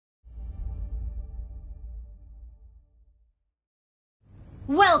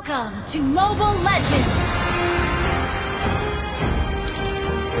Welcome to Mobile Legends!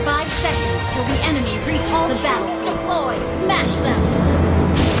 5 seconds till the enemy reaches the battle. Deploy! Smash them!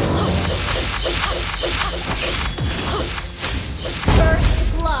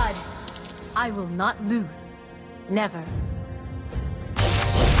 First blood! I will not lose. Never.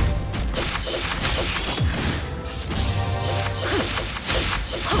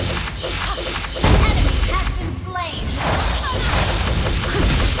 Enemy has been slain!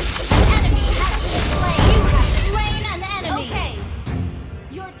 Enemy has been slain! You have slain an enemy! Okay!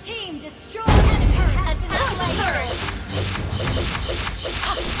 Your team destroyed a turret! Attack the turret!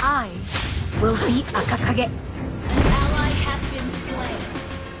 I will be Akakage. An ally has been slain!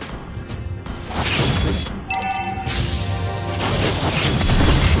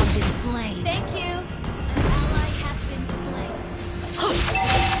 Have been slain! Thank you! An ally has been slain!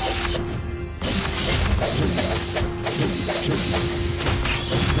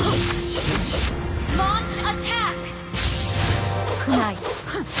 Launch attack! Kunai,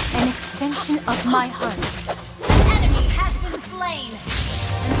 an extension of my heart. An enemy has been slain!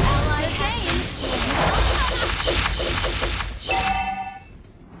 An ally has been slain!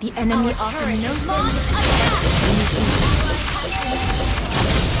 The enemy Our often turret is knows launch attack!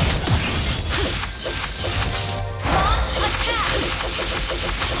 Launch attack!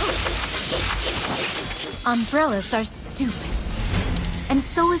 umbrellas are stupid, and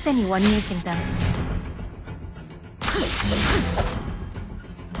so is anyone using them.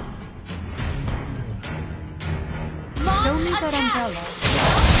 Launch Show me that attack! umbrella.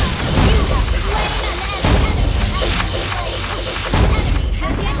 You have slain an enemy! Enemy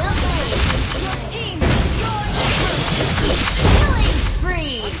has been slain! Your team destroyed the turret! Killing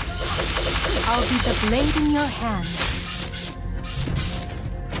spree! I'll be the blade in your hand.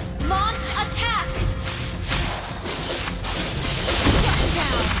 Launch attack! Shut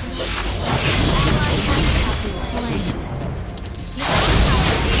down! Ally has been slain.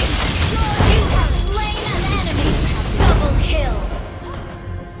 You have slain an enemy! Double kill!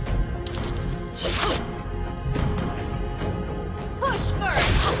 Push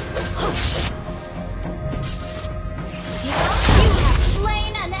first! You have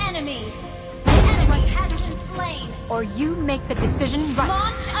slain an enemy! The enemy has been slain! Or you make the decision right.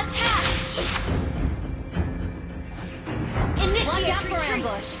 Launch attack! Initiate retreat!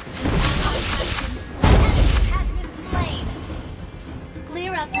 Enemy has been slain!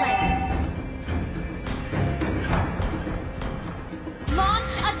 Clear up lanes!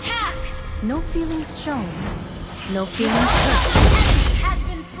 Launch attack! No feelings shown. No feelings hurt. Enemy has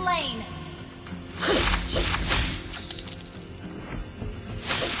been slain!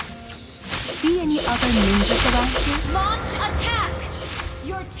 See any other ninjas around you? Launch attack!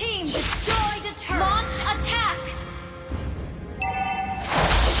 Your team destroyed a turret! Launch attack!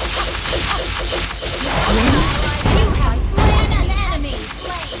 You have slain an enemy!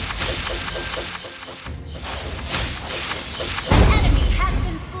 An enemy has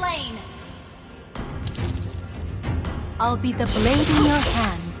been slain! I'll be the blade in your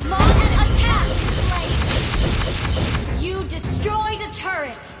hands. Launch attack! Slain! You destroyed a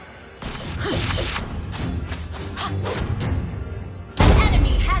turret! An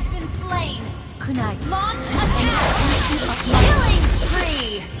enemy has been slain! Kunai, Launch attack! Killing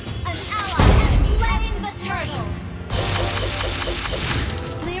spree! An ally has slain the turtle!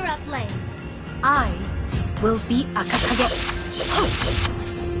 Clear up lanes. I will be Akakage.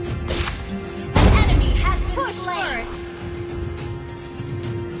 An enemy has been slain!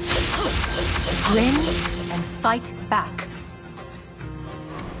 Grin and fight back.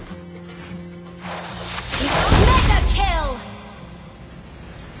 Mega kill!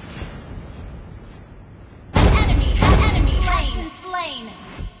 An enemy has been slain!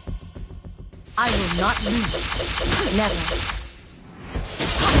 I will not lose. Never.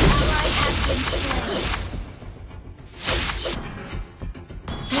 Ally has been slain.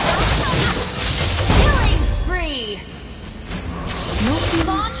 Killing spree! No feelings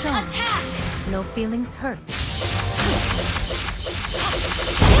Launch shown. attack! No feelings hurt.